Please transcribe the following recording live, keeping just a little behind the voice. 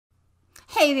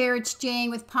Hey there, it's Jane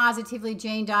with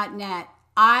PositivelyJane.net.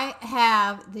 I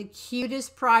have the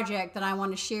cutest project that I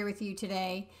want to share with you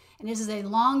today. And this is a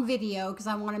long video because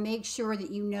I want to make sure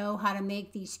that you know how to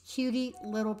make these cutie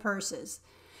little purses.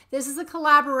 This is a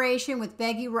collaboration with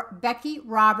Becky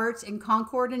Roberts and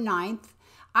Concord 9th.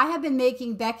 I have been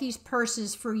making Becky's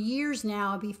purses for years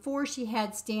now before she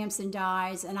had stamps and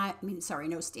dies. And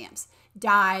no stamps,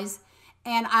 dies.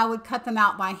 And I would cut them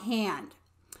out by hand.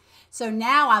 So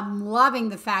now I'm loving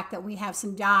the fact that we have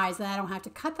some dies that I don't have to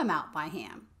cut them out by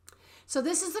hand. So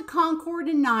this is the Concord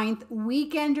 9th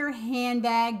Weekender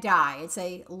Handbag die. It's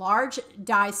a large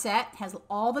die set, has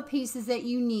all the pieces that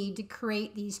you need to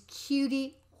create these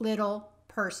cutie little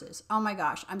purses. Oh my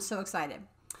gosh, I'm so excited.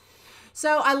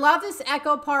 So I love this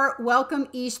Echo Part Welcome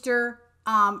Easter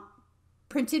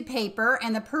printed paper,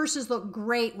 and the purses look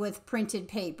great with printed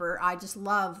paper. I just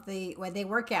love the way they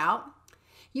work out.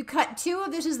 You cut two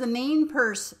of this is the main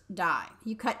purse die.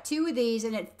 You cut two of these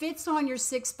and it fits on your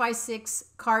 6x6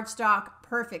 cardstock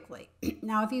perfectly.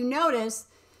 Now, if you notice,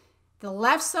 the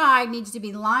left side needs to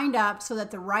be lined up so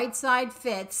that the right side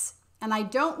fits. And I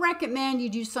don't recommend you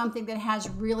do something that has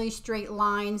really straight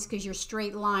lines because your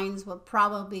straight lines will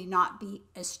probably not be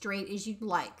as straight as you'd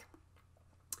like.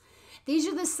 These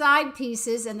are the side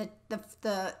pieces, and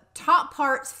the top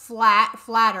part's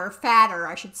fatter,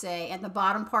 I should say, and the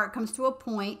bottom part comes to a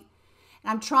point.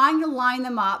 And I'm trying to line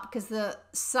them up because the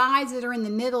sides that are in the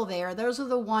middle there, those are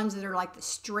the ones that are like the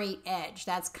straight edge.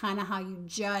 That's kind of how you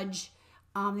judge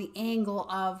the angle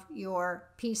of your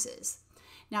pieces.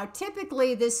 Now,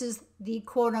 typically, this is the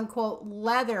quote-unquote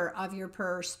leather of your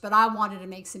purse, but I wanted to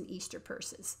make some Easter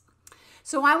purses.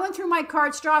 So I went through my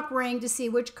cardstock ring to see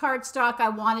which cardstock I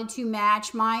wanted to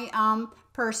match my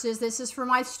purses. This is for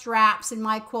my straps and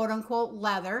my quote-unquote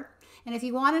leather. And if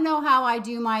you want to know how I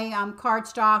do my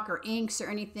cardstock or inks or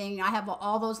anything, I have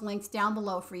all those links down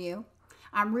below for you.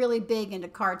 I'm really big into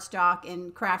cardstock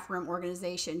and craft room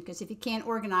organization because if you can't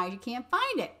organize, you can't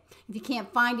find it. If you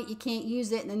can't find it, you can't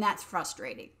use it, and then that's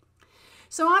frustrating.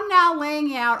 So I'm now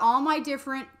laying out all my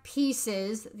different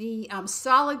pieces, the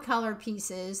solid color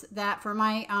pieces that for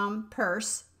my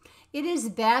purse. It is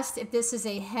best if this is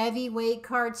a heavyweight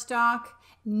cardstock,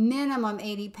 minimum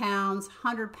 80 pounds,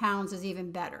 100 pounds is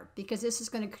even better because this is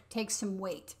going to take some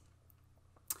weight.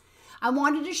 I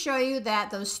wanted to show you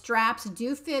that those straps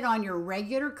do fit on your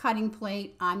regular cutting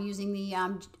plate. I'm using the,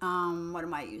 what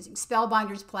am I using?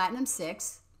 Spellbinders Platinum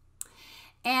 6.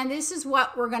 And this is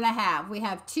what we're going to have. We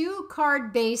have two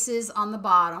card bases on the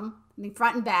bottom,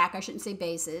 front and back, I shouldn't say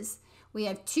bases. We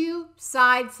have two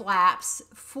side flaps,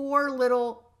 four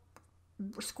little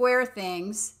square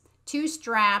things, two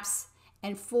straps,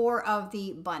 and four of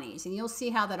the bunnies. And you'll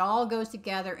see how that all goes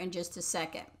together in just a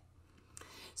second.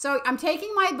 So I'm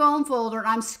taking my bone folder and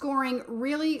I'm scoring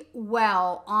really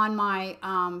well on my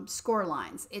score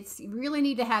lines. You really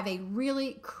need to have a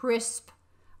really crisp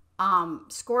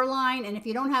score line, and if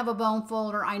you don't have a bone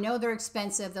folder, I know they're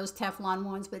expensive, those Teflon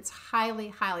ones, but it's highly,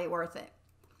 highly worth it.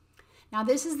 Now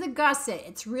this is the gusset.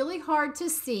 It's really hard to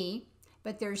see,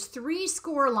 but there's three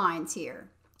score lines here.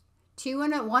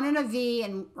 One in a V,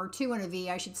 or two in a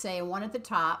V, I should say, and one at the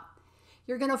top.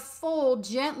 You're going to fold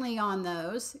gently on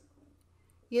those.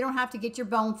 You don't have to get your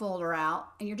bone folder out,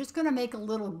 and you're just going to make a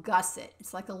little gusset.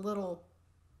 It's like a little,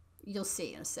 you'll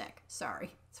see in a sec,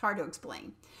 sorry. It's hard to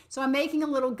explain. So I'm making a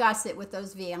little gusset with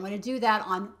those V. I'm going to do that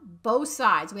on both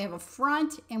sides. We have a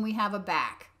front and we have a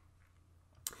back.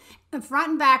 The front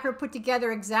and back are put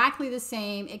together exactly the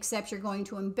same, except you're going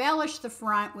to embellish the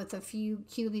front with a few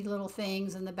cutie little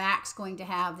things, and the back's going to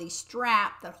have the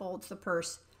strap that holds the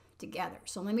purse together.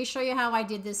 So let me show you how I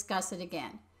did this gusset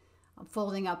again. I'm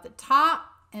folding up the top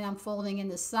and I'm folding in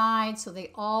the side so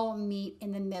they all meet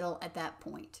in the middle at that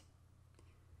point.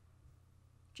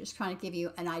 Just trying to give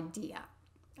you an idea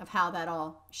of how that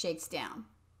all shakes down.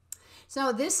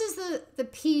 So this is the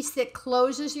piece that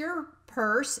closes your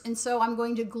purse, and so I'm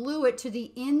going to glue it to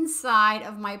the inside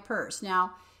of my purse.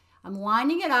 Now, I'm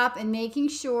lining it up and making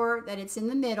sure that it's in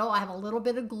the middle. I have a little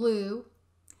bit of glue,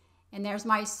 and there's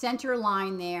my center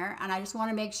line there, and I just want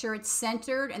to make sure it's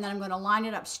centered, and then I'm going to line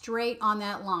it up straight on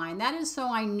that line. That is so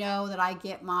I know that I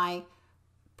get my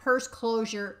purse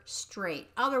closure straight.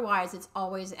 Otherwise, it's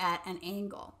always at an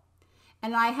angle.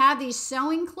 And I have these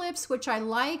sewing clips, which I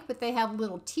like, but they have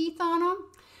little teeth on them.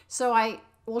 So I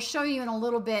will show you in a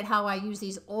little bit how I use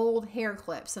these old hair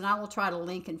clips, and I will try to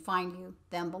link and find you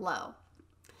them below.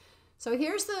 So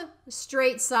here's the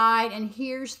straight side, and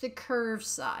here's the curved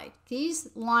side. These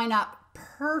line up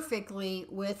perfectly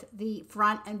with the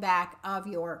front and back of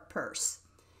your purse.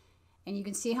 And you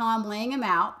can see how I'm laying them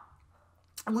out.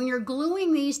 And when you're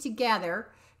gluing these together,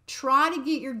 try to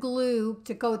get your glue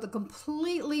to go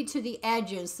completely to the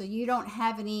edges so you don't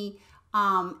have any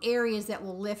areas that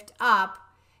will lift up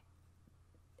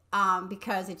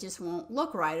because it just won't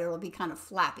look right. It'll be kind of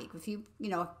flappy. If you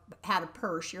had a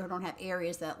purse, you don't have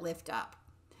areas that lift up.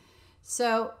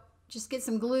 So just get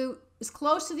some glue as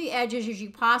close to the edges as you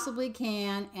possibly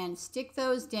can and stick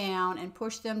those down and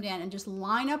push them down and just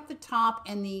line up the top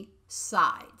and the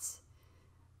sides.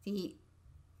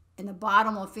 And the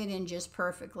bottom will fit in just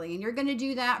perfectly. And you're going to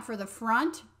do that for the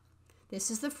front. This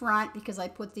is the front because I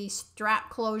put the strap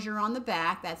closure on the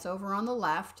back. That's over on the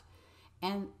left.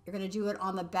 And you're going to do it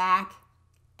on the back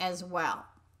as well.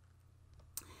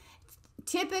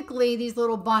 Typically, these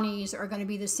little bunnies are going to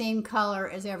be the same color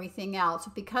as everything else.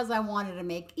 Because I wanted to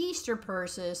make Easter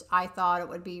purses, I thought it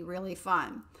would be really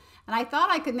fun. And I thought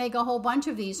I could make a whole bunch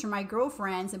of these for my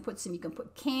girlfriends and you can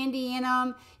put candy in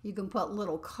them. You can put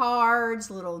little cards,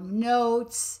 little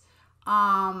notes.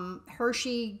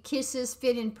 Hershey Kisses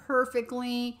fit in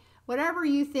perfectly. Whatever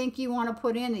you think you want to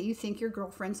put in that you think your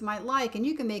girlfriends might like. And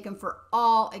you can make them for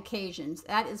all occasions.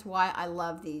 That is why I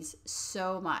love these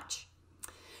so much.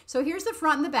 So here's the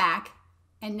front and the back.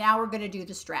 And now we're going to do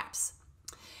the straps.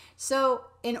 So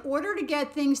in order to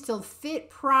get things to fit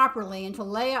properly and to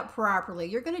lay up properly,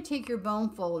 you're going to take your bone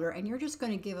folder and you're just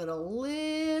going to give it a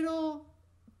little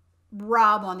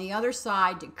rub on the other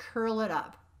side to curl it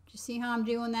up. Do you see how I'm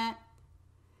doing that?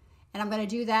 And I'm going to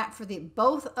do that for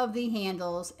both of the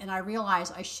handles. And I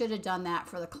realize I should have done that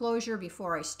for the closure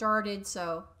before I started.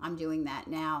 So I'm doing that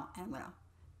now. And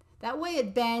that way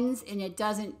it bends and it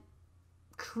doesn't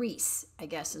crease, I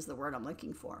guess is the word I'm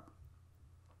looking for.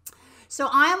 So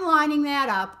I'm lining that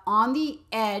up on the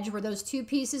edge where those two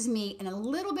pieces meet and a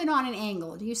little bit on an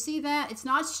angle. Do you see that? It's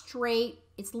not straight.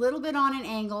 It's a little bit on an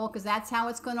angle because that's how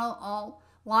it's going to all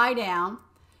lie down.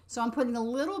 So I'm putting a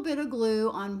little bit of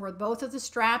glue on where both of the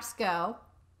straps go.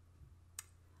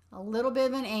 A little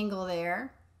bit of an angle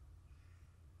there.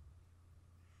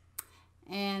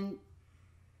 And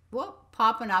whoop,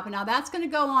 popping up. And now that's going to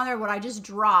go on there. What I just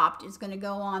dropped is going to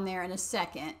go on there in a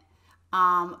second.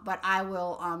 But I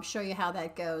will show you how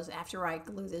that goes after I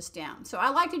glue this down. So I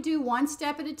like to do one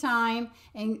step at a time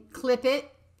and clip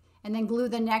it and then glue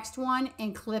the next one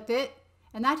and clip it.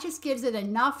 And that just gives it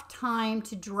enough time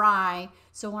to dry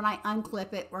so when I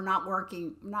unclip it, we're not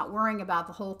worrying about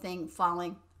the whole thing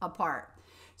falling apart.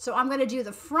 So I'm going to do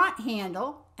the front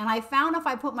handle. And I found if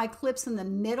I put my clips in the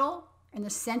middle, in the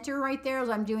center right there as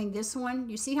I'm doing this one,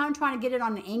 you see how I'm trying to get it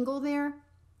on an angle there?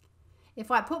 If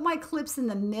I put my clips in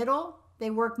the middle, they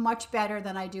work much better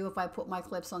than I do if I put my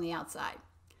clips on the outside.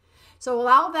 So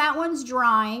while that one's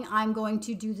drying, I'm going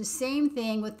to do the same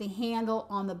thing with the handle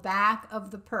on the back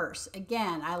of the purse.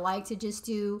 Again, I like to just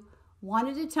do one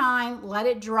at a time, let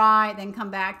it dry, then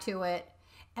come back to it.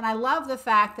 And I love the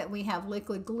fact that we have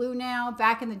liquid glue now.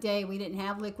 Back in the day, we didn't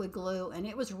have liquid glue, and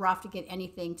it was rough to get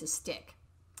anything to stick.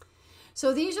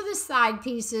 So these are the side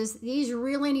pieces. These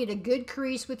really need a good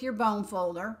crease with your bone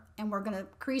folder. And we're going to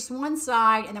crease one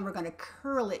side and then we're going to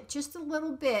curl it just a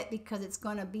little bit because it's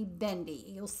going to be bendy.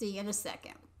 You'll see in a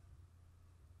second.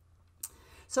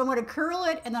 So I'm going to curl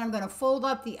it and then I'm going to fold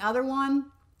up the other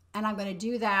one and I'm going to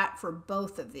do that for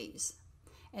both of these.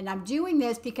 And I'm doing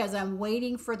this because I'm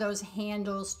waiting for those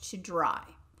handles to dry.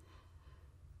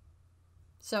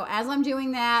 So as I'm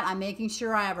doing that, I'm making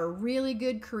sure I have a really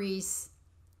good crease.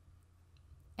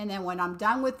 And then when I'm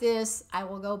done with this, I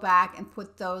will go back and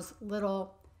put those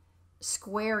little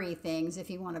squarey things, if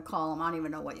you want to call them, I don't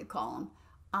even know what you call them,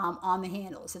 on the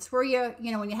handles. It's where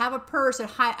when you have a purse, it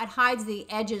hides the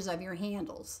edges of your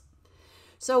handles.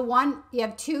 So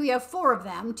you have four of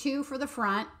them, two for the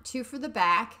front, two for the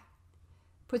back.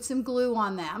 Put some glue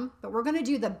on them, but we're going to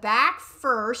do the back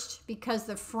first because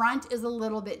the front is a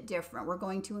little bit different. We're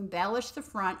going to embellish the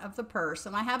front of the purse,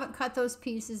 and I haven't cut those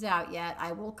pieces out yet.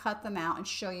 I will cut them out and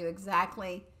show you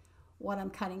exactly what I'm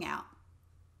cutting out.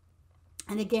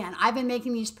 And again, I've been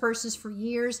making these purses for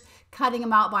years, cutting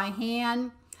them out by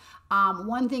hand.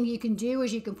 One thing you can do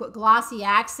is you can put glossy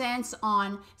accents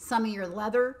on some of your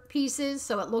leather pieces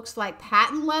so it looks like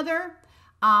patent leather.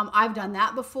 I've done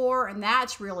that before, and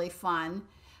that's really fun.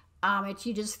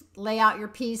 You just lay out your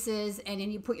pieces and then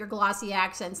you put your glossy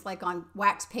accents like on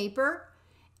wax paper.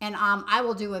 And I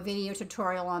will do a video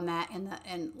tutorial on that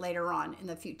later on in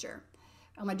the future.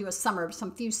 I'm going to do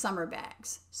some few summer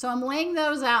bags. So I'm laying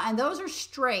those out and those are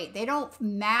straight. They don't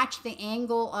match the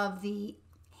angle of the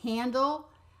handle.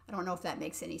 I don't know if that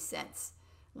makes any sense.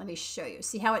 Let me show you.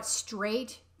 See how it's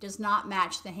straight? Does not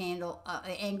match the angle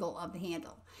of the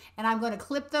handle. And I'm going to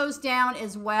clip those down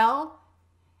as well.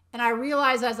 And I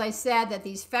realized, as I said, that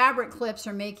these fabric clips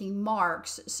are making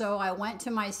marks. So I went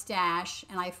to my stash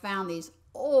and I found these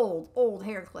old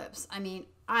hair clips. I mean,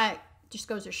 I just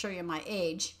goes to show you my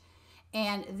age.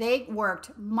 And they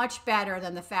worked much better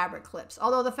than the fabric clips.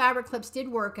 Although the fabric clips did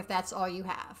work if that's all you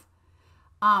have.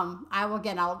 I'll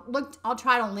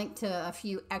try to link to a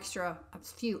few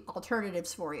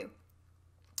alternatives for you.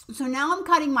 So now I'm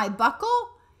cutting my buckle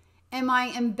and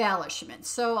my embellishments.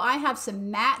 So I have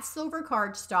some matte silver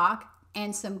cardstock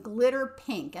and some glitter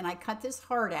pink, and I cut this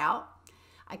heart out.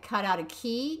 I cut out a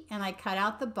key and I cut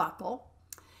out the buckle.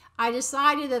 I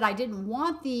decided that I didn't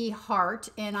want the heart,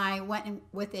 and I went in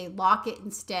with a locket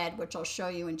instead, which I'll show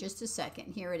you in just a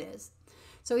second. Here it is.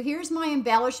 So here's my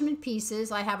embellishment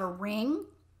pieces. I have a ring,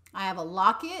 I have a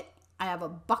locket, I have a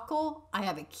buckle, I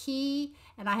have a key,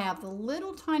 and I have the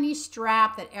little tiny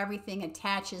strap that everything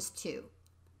attaches to.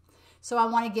 So I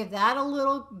want to give that a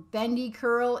little bendy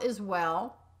curl as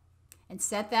well and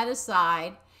set that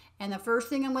aside. And the first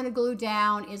thing I'm going to glue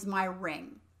down is my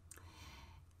ring.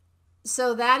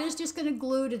 So that is just going to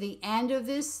glue to the end of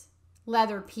this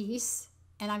leather piece,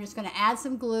 and I'm just going to add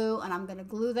some glue, and I'm going to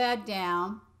glue that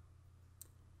down,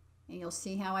 and you'll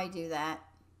see how I do that.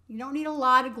 You don't need a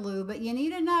lot of glue, but you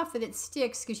need enough that it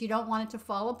sticks because you don't want it to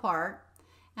fall apart.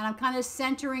 And I'm kind of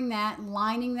centering that and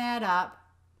lining that up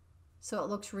so it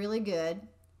looks really good.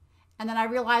 And then I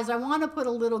realized I want to put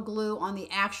a little glue on the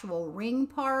actual ring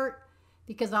part,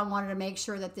 because I wanted to make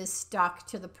sure that this stuck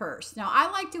to the purse. Now, I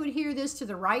like to adhere this to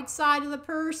the right side of the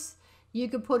purse. You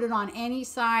could put it on any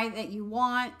side that you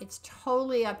want. It's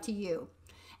totally up to you.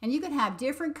 And you can have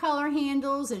different color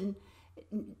handles, and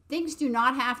things do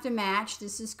not have to match.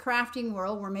 This is Crafting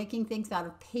World. We're making things out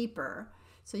of paper,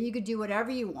 so you could do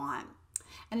whatever you want.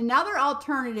 And another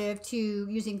alternative to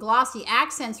using glossy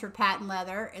accents for patent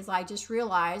leather, as I just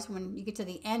realized when you get to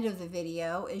the end of the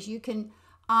video, is you can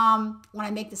when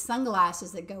I make the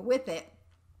sunglasses that go with it,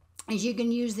 is you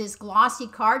can use this glossy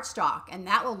cardstock, and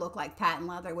that will look like patent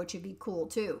leather, which would be cool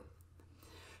too.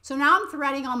 So now I'm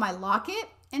threading on my locket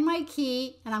and my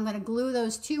key, and I'm going to glue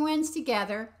those two ends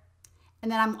together,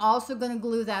 and then I'm also going to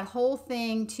glue that whole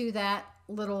thing to that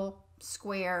little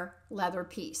square leather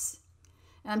piece.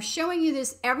 And I'm showing you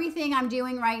this, everything I'm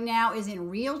doing right now is in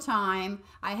real time.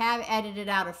 I have edited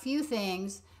out a few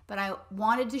things, but I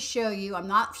wanted to show you, I'm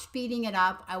not speeding it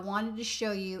up, I wanted to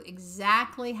show you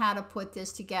exactly how to put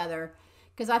this together.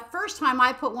 Because the first time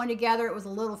I put one together, it was a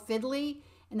little fiddly,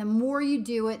 and the more you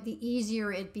do it, the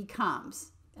easier it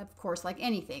becomes. Of course, like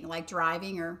anything, like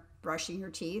driving or brushing your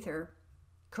teeth or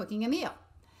cooking a meal.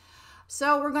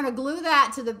 So we're going to glue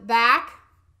that to the back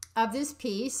of this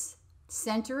piece,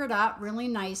 center it up really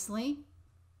nicely,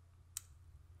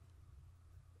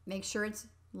 make sure it's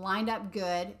lined up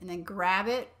good, and then grab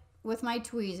it with my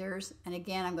tweezers, and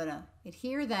again I'm going to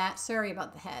adhere that, sorry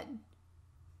about the head,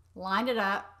 line it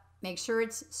up, make sure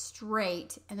it's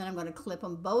straight, and then I'm going to clip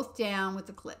them both down with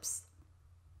the clips.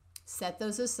 Set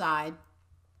those aside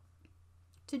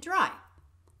to dry.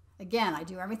 Again, I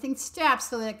do everything steps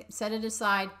so that I can set it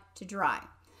aside to dry.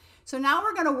 So now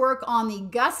we're going to work on the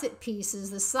gusset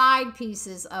pieces, the side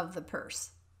pieces of the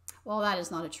purse. Well, that is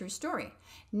not a true story.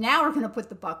 Now we're going to put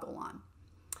the buckle on.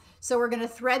 So we're going to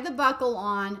thread the buckle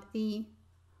on the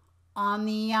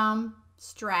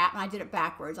strap, and I did it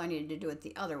backwards. I needed to do it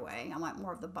the other way. I want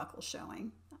more of the buckle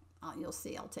showing. You'll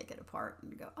see, I'll take it apart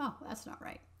and go, oh, that's not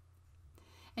right.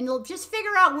 And you'll just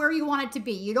figure out where you want it to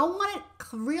be. You don't want it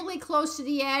really close to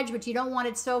the edge, but you don't want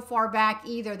it so far back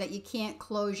either that you can't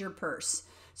close your purse.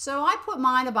 So I put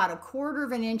mine about 1/4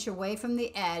 of an inch away from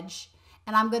the edge,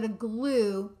 and I'm going to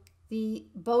glue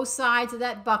both sides of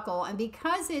that buckle. And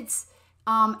because it's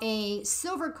a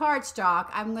silver cardstock,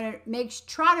 I'm going to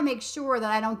try to make sure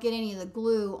that I don't get any of the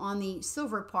glue on the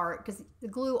silver part, because the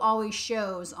glue always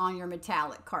shows on your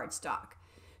metallic cardstock.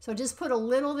 So just put a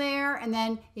little there, and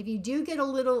then if you do get a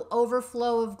little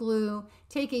overflow of glue,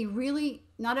 take a really,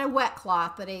 not a wet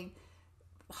cloth, but a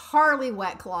hardly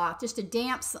wet cloth, just a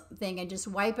damp thing, and just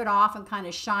wipe it off and kind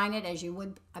of shine it as you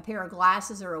would a pair of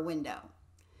glasses or a window.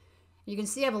 You can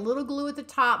see I have a little glue at the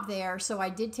top there, so I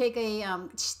did take a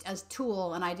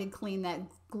tool and I did clean that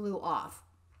glue off.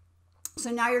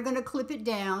 So now you're going to clip it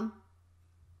down,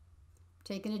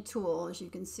 taking a tool, as you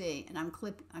can see, and I'm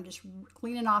just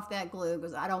cleaning off that glue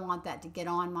because I don't want that to get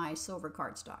on my silver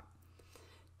cardstock.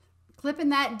 Clipping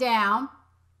that down,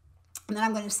 and then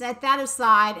I'm going to set that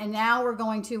aside, and now we're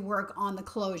going to work on the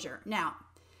closure. Now,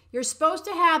 you're supposed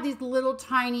to have these little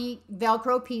tiny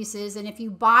Velcro pieces, and if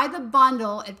you buy the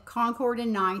bundle at Concord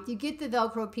and 9th, you get the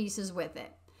Velcro pieces with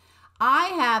it. I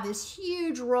have this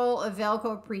huge roll of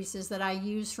Velcro pieces that I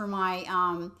use for my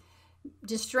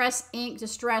Distress ink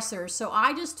distressors. So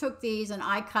I just took these and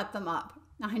I cut them up.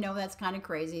 I know that's kind of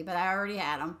crazy, but I already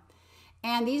had them.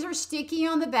 And these are sticky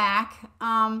on the back.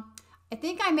 I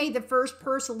think I made the first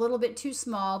purse a little bit too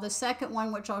small. The second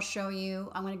one, which I'll show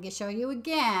you, I'm going to show you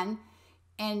again.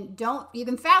 And you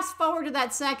can fast forward to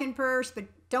that second purse, but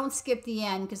don't skip the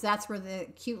end because that's where the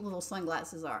cute little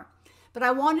sunglasses are. But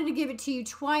I wanted to give it to you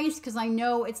twice because I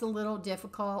know it's a little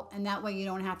difficult, and that way you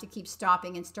don't have to keep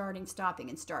stopping and starting, stopping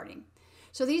and starting.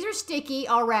 So these are sticky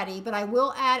already, but I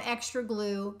will add extra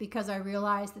glue because I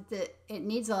realized that it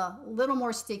needs a little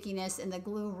more stickiness, and the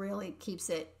glue really keeps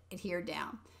it adhered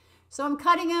down. So I'm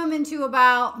cutting them into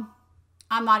about,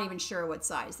 I'm not even sure what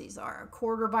size these are,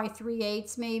 1/4 by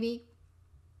 3/8 maybe.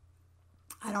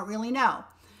 I don't really know.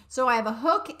 So I have a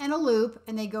hook and a loop,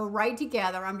 and they go right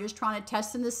together. I'm just trying to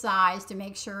test in the size to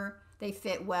make sure they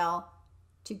fit well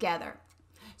together.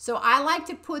 So I like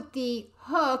to put the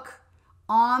hook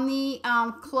on the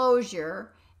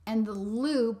closure and the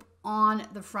loop on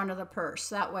the front of the purse.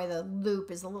 That way the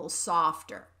loop is a little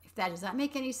softer. Does that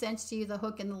make any sense to you? The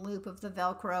hook and the loop of the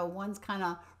Velcro, one's kind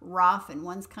of rough and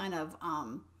one's kind of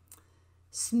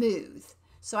smooth.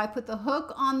 So I put the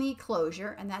hook on the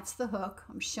closure, and that's the hook.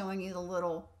 I'm showing you the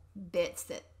little bits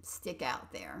that stick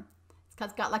out there.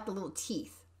 It's got like the little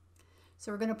teeth.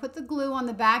 So we're going to put the glue on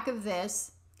the back of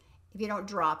this, if you don't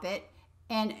drop it.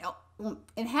 And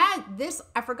it had this,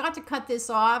 I forgot to cut this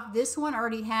off. This one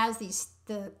already has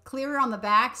the clear on the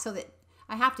back, so that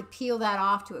I have to peel that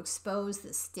off to expose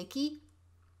the sticky.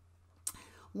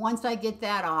 Once I get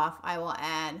that off, I will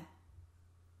add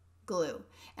glue.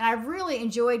 And I've really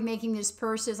enjoyed making these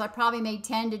purses. I probably made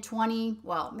 10 to 20,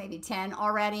 well, maybe 10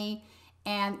 already.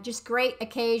 And just great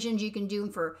occasions. You can do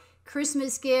them for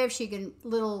Christmas gifts.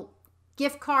 Little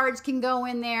gift cards can go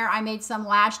in there. I made some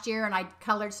last year, and I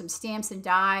colored some stamps and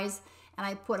dies. And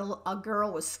I put a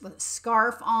girl with a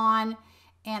scarf on,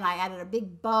 and I added a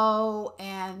big bow,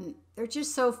 and they're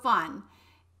just so fun.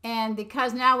 And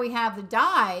because now we have the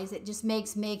dies, it just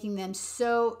makes making them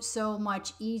so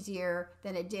much easier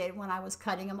than it did when I was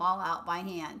cutting them all out by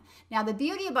hand. Now, the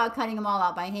beauty about cutting them all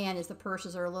out by hand is the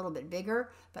purses are a little bit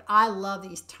bigger, but I love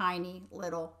these tiny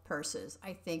little purses.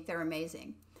 I think they're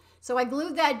amazing. So I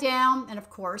glued that down, and of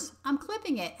course, I'm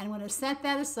clipping it. And I'm going to set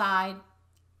that aside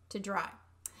to dry.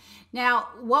 Now,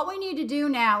 what we need to do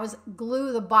now is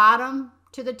glue the bottom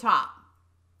to the top.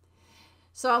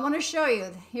 So I want to show you,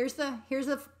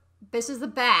 this is the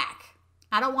back.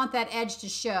 I don't want that edge to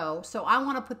show, so I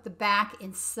want to put the back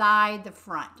inside the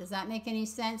front. Does that make any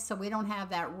sense? So we don't have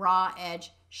that raw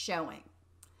edge showing.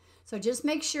 So just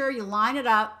make sure you line it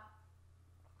up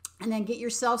and then get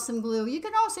yourself some glue. You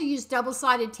can also use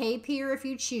double-sided tape here if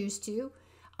you choose to.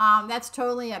 That's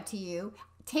totally up to you.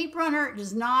 Tape runner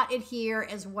does not adhere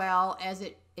as well as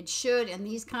it should in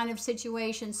these kind of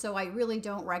situations, so I really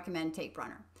don't recommend tape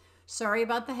runner. Sorry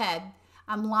about the head.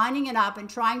 I'm lining it up and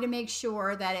trying to make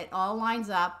sure that it all lines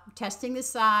up, testing the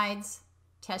sides,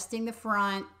 testing the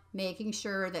front, making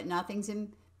sure that nothing's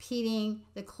impeding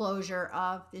the closure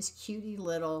of this cutie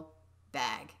little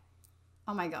bag.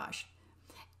 Oh my gosh.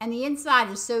 And the inside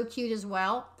is so cute as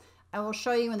well. I will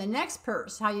show you in the next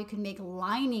purse how you can make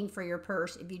lining for your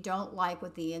purse if you don't like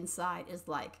what the inside is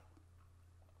like.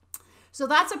 So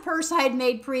that's a purse I had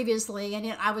made previously,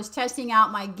 and I was testing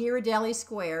out my Ghirardelli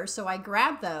squares, so I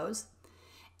grabbed those.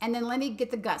 And then let me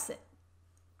get the gusset.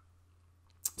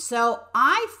 So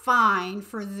I find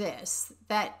for this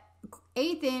that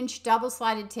 1/8 inch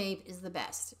double-sided tape is the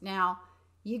best. Now,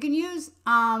 you can use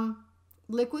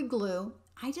liquid glue.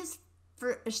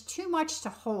 It's too much to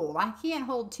hold. I can't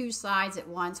hold two sides at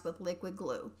once with liquid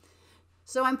glue.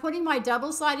 So I'm putting my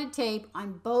double-sided tape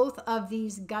on both of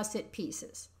these gusset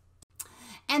pieces.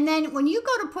 And then when you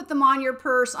go to put them on your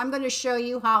purse, I'm going to show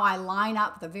you how I line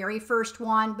up the very first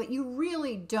one, but you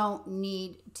really don't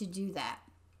need to do that.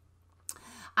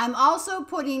 I'm also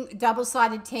putting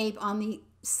double-sided tape on the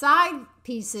side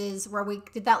pieces where we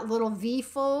did that little V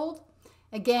fold.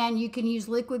 Again, you can use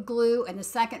liquid glue, and the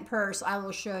second purse, I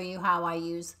will show you how I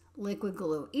use liquid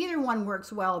glue. Either one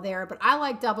works well there, but I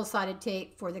like double-sided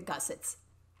tape for the gussets.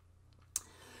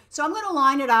 So I'm going to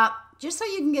line it up just so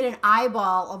you can get an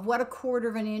eyeball of what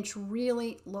 1/4 inch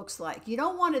really looks like. You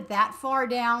don't want it that far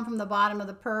down from the bottom of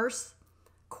the purse.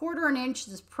 1/4 inch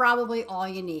is probably all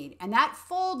you need. And that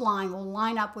fold line will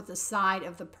line up with the side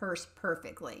of the purse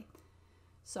perfectly.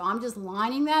 So I'm just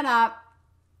lining that up.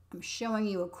 I'm showing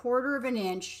you 1/4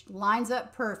 inch, lines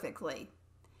up perfectly.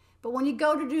 But when you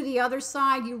go to do the other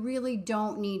side, you really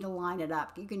don't need to line it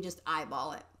up. You can just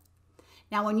eyeball it.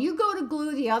 Now, when you go to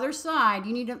glue the other side,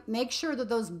 you need to make sure that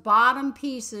those bottom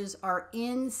pieces are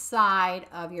inside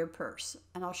of your purse.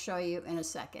 And I'll show you in a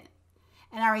second.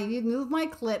 And I removed my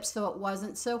clip so it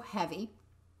wasn't so heavy.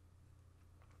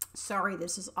 Sorry,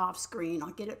 this is off screen.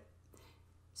 I'll get it.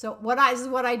 So this is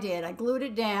what I did. I glued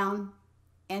it down,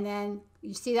 and then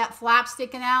you see that flap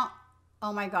sticking out?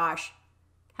 Oh my gosh.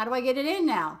 How do I get it in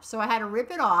now? So I had to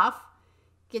rip it off,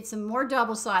 get some more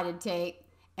double-sided tape,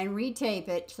 and retape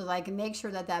it so that I can make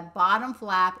sure that that bottom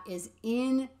flap is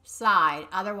inside.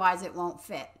 Otherwise, it won't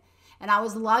fit. And I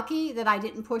was lucky that I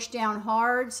didn't push down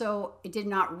hard, so it did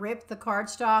not rip the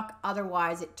cardstock.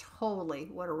 Otherwise, it totally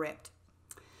would have ripped.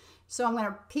 So I'm going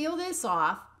to peel this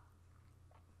off.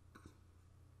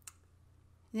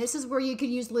 This is where you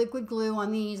can use liquid glue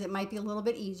on these. It might be a little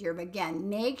bit easier, but again,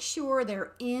 make sure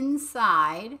they're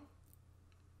inside.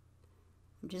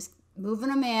 I'm just moving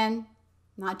them in,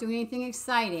 not doing anything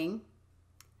exciting.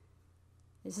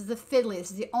 This is the fiddly.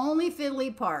 This is the only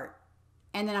fiddly part.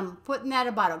 And then I'm putting that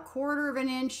about 1/4 of an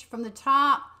inch from the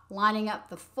top, lining up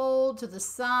the fold to the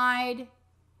side.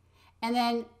 And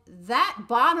then that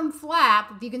bottom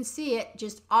flap, if you can see it,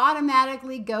 just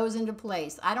automatically goes into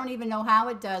place. I don't even know how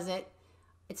it does it.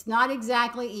 It's not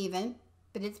exactly even,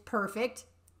 but it's perfect.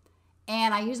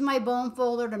 And I use my bone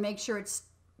folder to make sure it's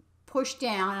pushed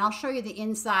down. And I'll show you the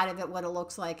inside of it, what it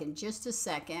looks like in just a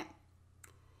second.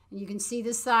 And you can see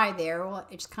the side there. Well,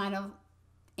 it's kind of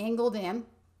angled in.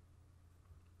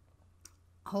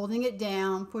 Holding it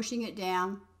down, pushing it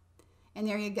down. And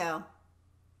there you go.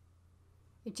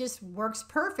 It just works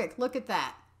perfect. Look at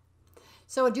that.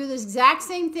 So I'll do the exact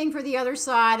same thing for the other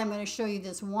side. I'm going to show you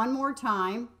this one more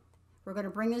time. We're going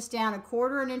to bring this down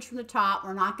 1/4 of an inch from the top.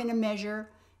 We're not going to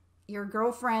measure. Your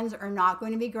girlfriends are not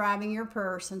going to be grabbing your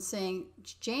purse and saying,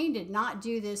 Jane did not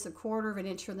do this 1/4 of an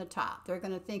inch from the top. They're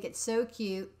going to think it's so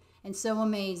cute and so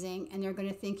amazing, and they're going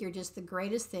to think you're just the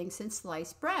greatest thing since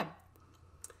sliced bread.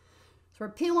 So we're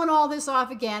peeling all this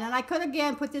off again, and I could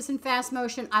again put this in fast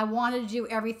motion. I wanted to do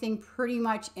everything pretty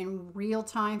much in real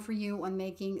time for you when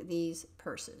making these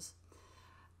purses.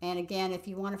 And again, if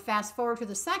you want to fast forward to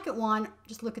the second one,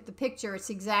 just look at the picture. It's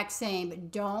the exact same,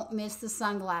 but don't miss the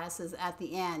sunglasses at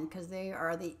the end because they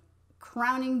are the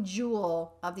crowning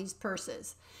jewel of these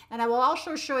purses. And I will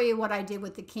also show you what I did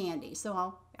with the candy.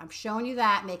 So I'm showing you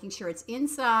that, making sure it's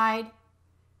inside,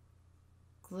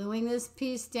 gluing this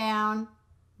piece down,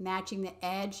 matching the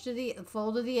edge to the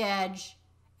fold of the edge,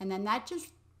 and then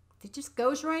it just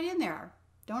goes right in there.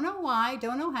 Don't know why,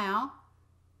 don't know how.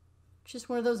 It's just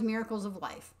one of those miracles of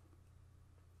life.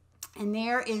 And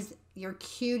there is your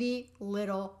cutie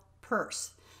little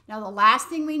purse. Now the last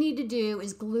thing we need to do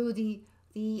is glue the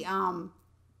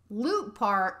loop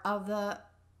part of the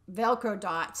Velcro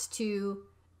dots to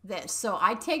this. So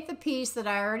I take the piece that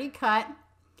I already cut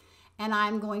and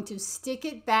I'm going to stick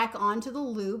it back onto the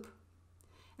loop.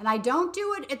 And I don't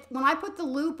do it, when I put the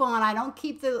loop on, I don't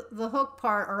keep the hook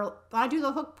part, or when I do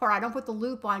the hook part, I don't put the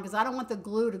loop on because I don't want the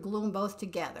glue to glue them both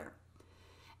together.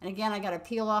 And again, I got to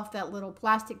peel off that little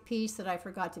plastic piece that I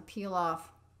forgot to peel off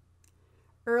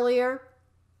earlier.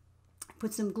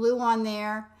 Put some glue on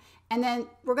there. And then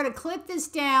we're going to clip this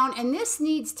down, and this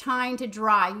needs time to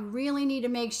dry. You really need to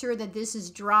make sure that this is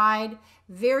dried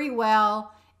very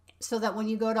well so that when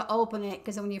you go to open it,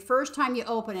 because when the first time you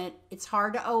open it, it's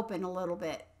hard to open a little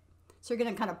bit. So you're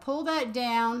going to kind of pull that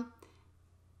down.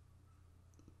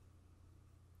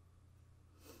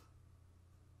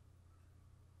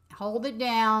 Hold it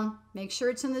down, make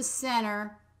sure it's in the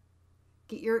center,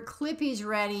 get your clippies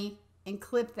ready and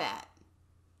clip that.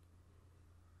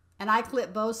 And I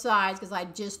clip both sides because I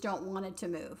just don't want it to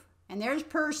move. And there's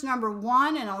purse number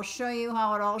 1, and I'll show you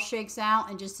how it all shakes out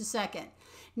in just a second.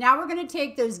 Now we're going to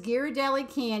take those Ghirardelli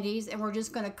candies and we're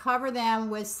just going to cover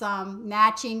them with some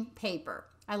matching paper.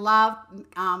 I love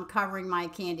covering my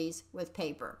candies with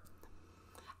paper.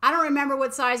 I don't remember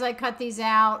what size I cut these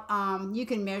out. You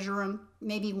can measure them,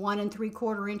 maybe 1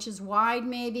 3/4 inches wide,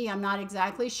 maybe. I'm not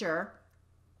exactly sure.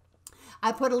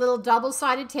 I put a little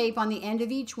double-sided tape on the end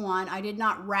of each one. I did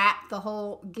not wrap the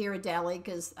whole Ghirardelli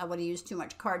because I would have used too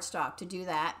much cardstock to do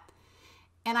that.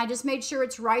 And I just made sure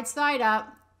it's right side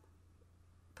up,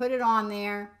 put it on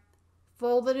there,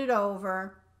 folded it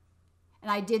over, and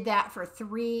I did that for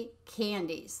 3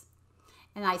 candies.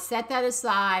 And I set that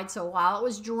aside, so while it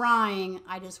was drying,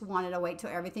 I just wanted to wait till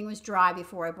everything was dry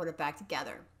before I put it back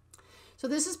together. So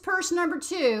this is purse number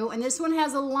 2, and this one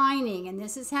has a lining, and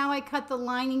this is how I cut the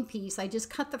lining piece. I just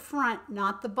cut the front,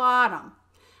 not the bottom.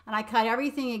 And I cut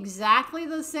everything exactly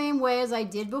the same way as I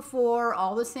did before,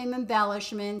 all the same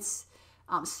embellishments,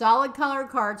 solid color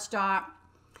cardstock.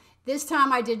 This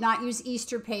time I did not use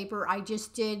Easter paper. I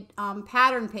just did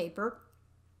pattern paper.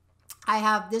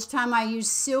 This time I used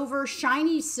silver,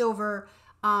 shiny silver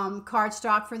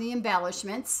cardstock for the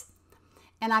embellishments.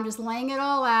 And I'm just laying it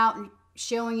all out and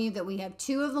showing you that we have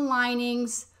 2 of the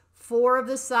linings, 4 of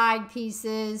the side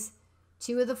pieces,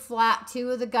 2 of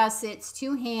the gussets,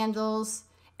 2 handles.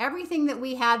 Everything that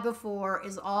we had before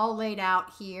is all laid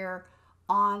out here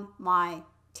on my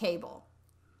table.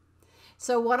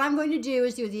 So what I'm going to do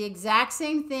is do the exact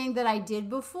same thing that I did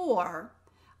before.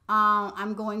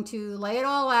 I'm going to lay it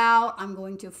all out. I'm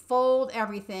going to fold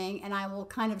everything, and I will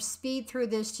kind of speed through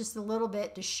this just a little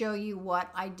bit to show you what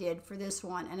I did for this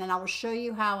one. And then I will show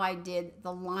you how I did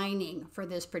the lining for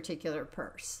this particular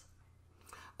purse.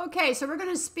 Okay, so we're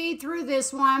going to speed through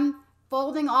this one,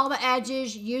 folding all the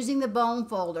edges using the bone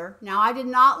folder. Now, I did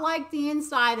not like the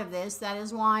inside of this. That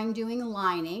is why I'm doing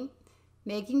lining,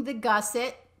 making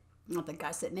the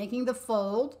making the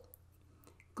fold,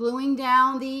 gluing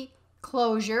down the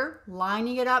closure,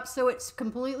 lining it up so it's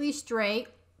completely straight,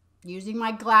 using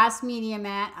my glass media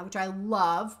mat, which I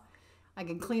love. I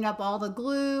can clean up all the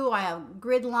glue. I have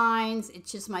grid lines.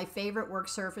 It's just my favorite work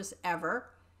surface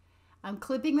ever. I'm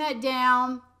clipping that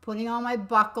down, putting on my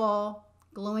buckle,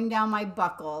 gluing down my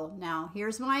buckle. Now,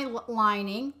 here's my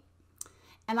lining.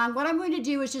 And what I'm going to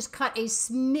do is just cut a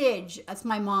smidge, that's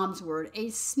my mom's word, a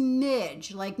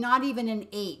smidge, like not even an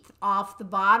 1/8 off the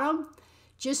bottom,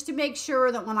 just to make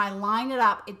sure that when I line it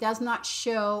up, it does not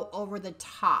show over the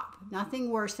top. Nothing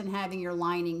worse than having your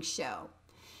lining show.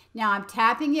 Now I'm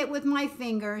tapping it with my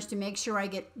fingers to make sure I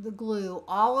get the glue,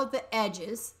 all of the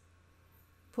edges,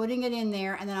 putting it in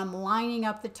there, and then I'm lining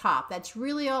up the top. That's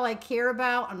really all I care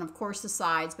about, and of course the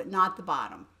sides, but not the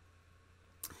bottom.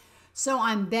 So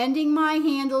I'm bending my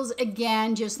handles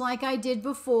again, just like I did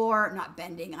before. Not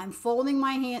bending, I'm folding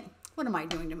my hand. What am I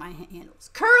doing to my handles?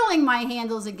 Curling my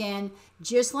handles again,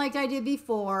 just like I did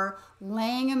before,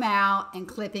 laying them out and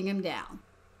clipping them down.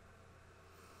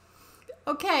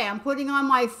 Okay, I'm putting on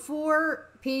my 4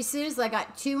 pieces. I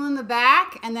got 2 in the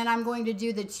back, and then I'm going to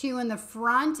do the 2 in the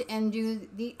front and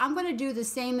I'm going to do the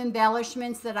same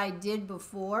embellishments that I did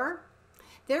before.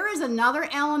 There is another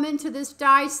element to this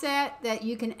die set that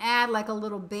you can add, like a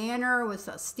little banner with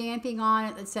a stamping on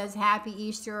it that says Happy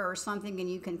Easter or something, and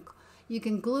you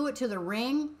can glue it to the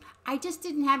ring. I just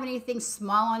didn't have anything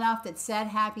small enough that said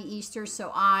Happy Easter,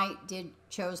 so I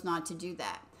chose not to do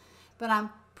that. But I'm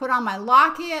put on my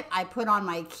locket, I put on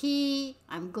my key,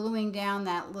 I'm gluing down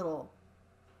that little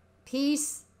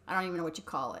piece. I don't even know what you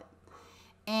call it.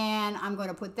 And I'm going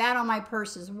to put that on my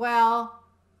purse as well.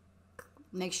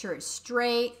 Make sure it's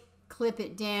straight, clip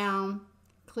it down,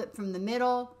 clip from the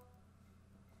middle,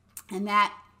 and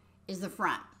that is the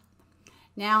front.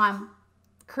 Now I'm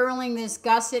curling this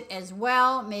gusset as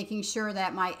well, making sure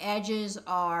that my edges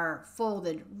are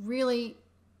folded really,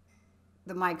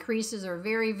 that my creases are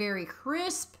very, very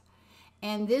crisp.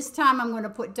 And this time I'm going to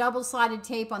put double-sided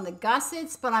tape on the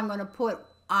gussets, but I'm going to put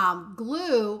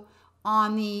glue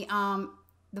on the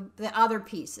other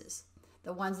pieces,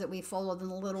 the ones that we folded in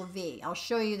the little V. I'll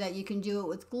show you that you can do it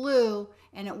with glue,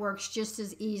 and it works just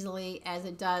as easily as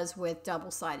it does with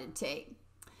double-sided tape.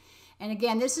 And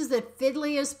again, this is the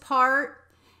fiddliest part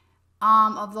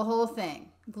of the whole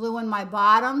thing. Gluing my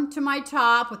bottom to my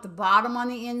top with the bottom on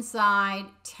the inside,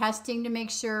 testing to make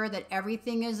sure that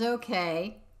everything is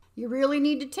okay. You really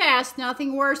need to test.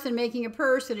 Nothing worse than making a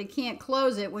purse that it can't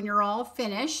close it when you're all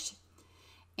finished.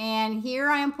 And here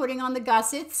I am putting on the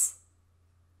gussets.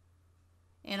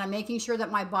 And I'm making sure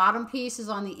that my bottom piece is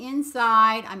on the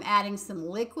inside. I'm adding some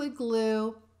liquid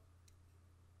glue.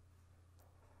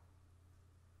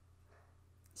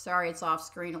 Sorry, it's off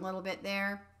screen a little bit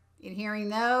there. You hearing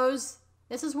those?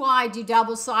 This is why I do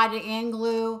double-sided and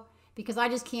glue, because I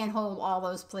just can't hold all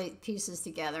those pieces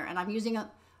together. And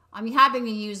I'm having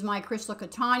to use my Crystal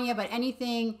Catania, but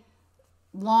anything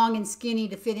long and skinny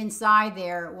to fit inside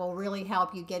there will really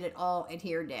help you get it all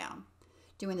adhered down.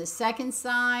 Doing the second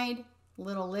side,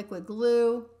 little liquid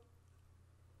glue,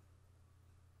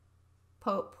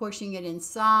 pushing it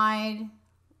inside,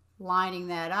 lining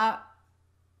that up.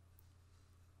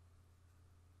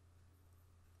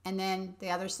 And then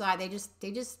the other side, they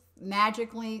just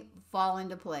magically fall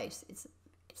into place. It's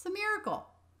a miracle.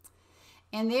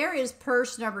 And there is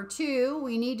purse number 2.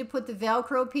 We need to put the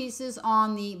Velcro pieces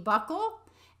on the buckle,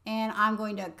 and I'm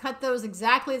going to cut those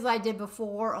exactly as I did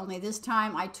before, only this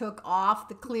time I took off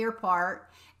the clear part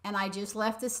and I just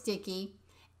left the sticky.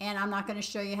 And I'm not going to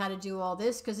show you how to do all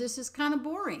this because this is kind of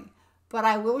boring. But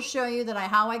I will show you that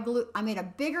I made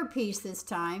a bigger piece this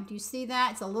time. Do you see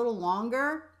that? It's a little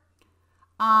longer.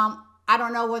 I I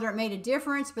don't know whether it made a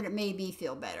difference, but it made me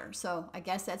feel better. So I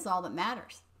guess that's all that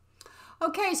matters.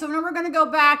 Okay, so now we're going to go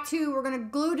back to, we're going to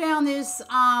glue down this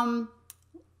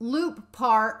loop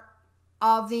part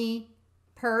of the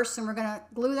purse, and we're going to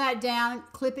glue that down,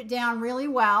 clip it down really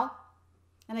well.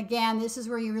 And again, this is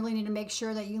where you really need to make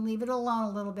sure that you leave it alone a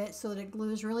little bit so that it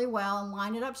glues really well, and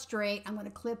line it up straight. I'm going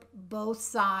to clip both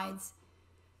sides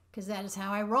because that is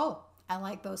how I roll. I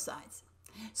like both sides.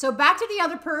 So back to the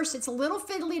other purse. It's a little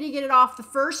fiddly to get it off the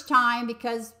first time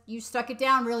because you stuck it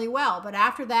down really well. But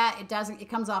after that, it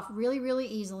comes off really, really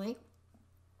easily.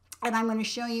 And I'm going to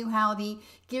show you how the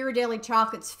Ghirardelli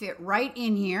chocolates fit right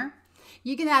in here.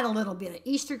 You can add a little bit of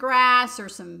Easter grass or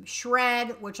some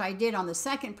shred, which I did on the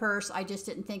second purse. I just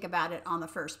didn't think about it on the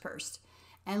first purse.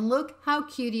 And look how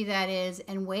cutie that is,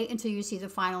 and wait until you see the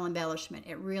final embellishment.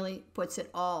 It really puts it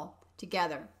all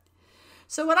together.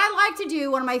 So what I like to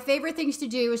do, one of my favorite things to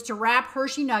do, is to wrap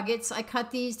Hershey Nuggets. I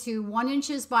cut these to 1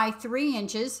 inch by 3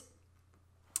 inches.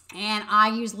 And I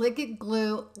use liquid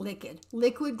glue,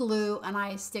 and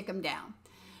I stick them down.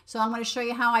 So I'm going to show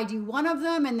you how I do one of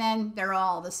them, and then they're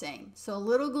all the same. So a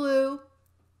little glue,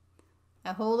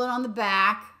 I hold it on the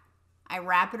back, I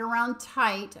wrap it around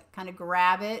tight, kind of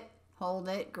grab it, hold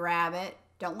it, grab it.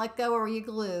 Don't let go where you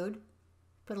glued.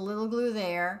 Put a little glue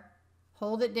there,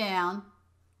 hold it down,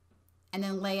 and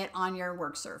then lay it on your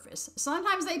work surface.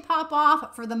 Sometimes they pop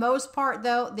off. For the most part,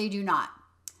 though, they do not.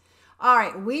 All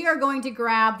right, we are going to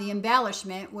grab the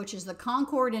embellishment, which is the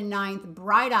Concord 9th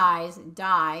Bright Eyes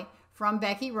die from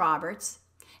Becky Roberts.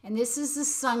 And this is the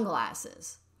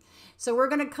sunglasses. So we're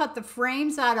going to cut the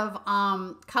frames out of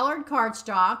colored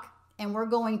cardstock, and we're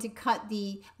going to cut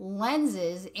the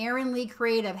lenses. Erin Lee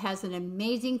Creative has an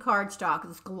amazing cardstock.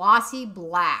 It's glossy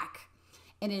black,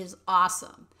 and it is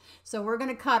awesome. So we're going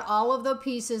to cut all of the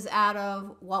pieces out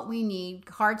of what we need,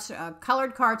 colored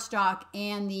cardstock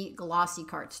and the glossy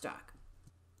cardstock.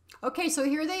 Okay, so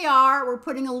here they are. We're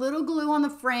putting a little glue on the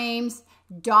frames.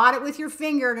 Dot it with your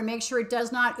finger to make sure it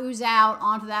does not ooze out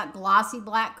onto that glossy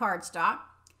black cardstock.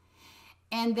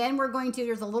 And then we're going to,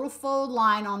 there's a little fold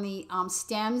line on the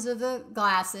stems of the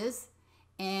glasses.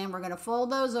 And we're going to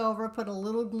fold those over, put a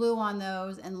little glue on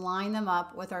those, and line them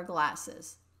up with our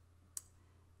glasses.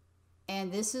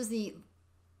 And this is the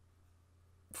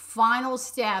final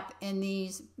step in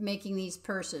making these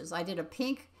purses. I did a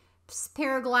pink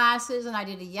pair of glasses and I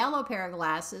did a yellow pair of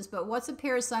glasses, but what's a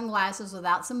pair of sunglasses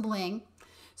without some bling?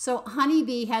 So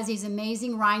Honeybee has these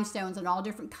amazing rhinestones in all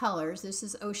different colors. This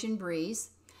is Ocean Breeze.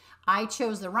 I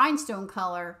chose the rhinestone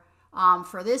color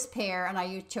for this pair, and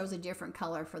I chose a different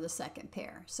color for the second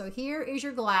pair. So here is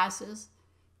your glasses,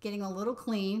 getting a little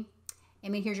clean. I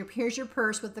mean, here's your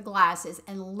purse with the glasses,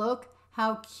 and look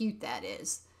how cute that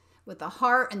is. With the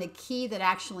heart and the key that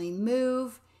actually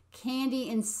move, candy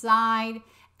inside,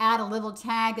 add a little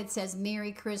tag that says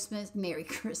Merry Christmas, Merry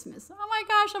Christmas. Oh my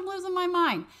gosh, I'm losing my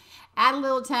mind. Add a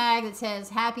little tag that says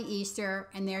Happy Easter,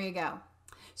 and there you go.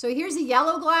 So here's the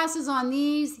yellow glasses on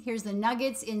these. Here's the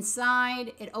nuggets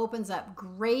inside. It opens up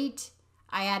great.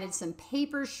 I added some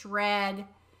paper shred,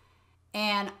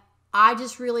 and I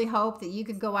just really hope that you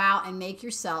could go out and make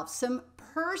yourself some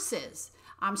purses.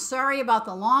 I'm sorry about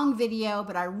the long video,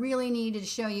 but I really needed to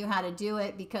show you how to do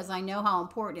it because I know how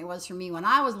important it was for me when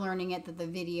I was learning it that the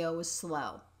video was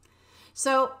slow.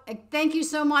 So thank you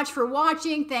so much for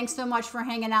watching. Thanks so much for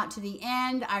hanging out to the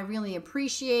end. I really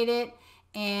appreciate it.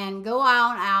 And go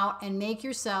out and make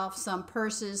yourself some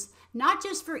purses, not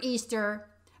just for Easter,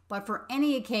 but for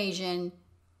any occasion,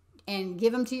 and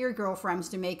give them to your girlfriends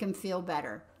to make them feel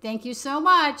better. Thank you so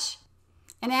much.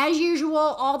 And as usual,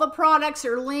 all the products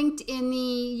are linked in the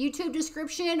YouTube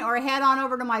description, or head on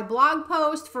over to my blog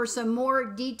post for some more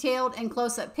detailed and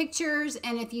close-up pictures.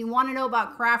 And if you want to know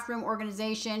about craft room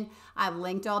organization, I've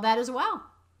linked all that as well.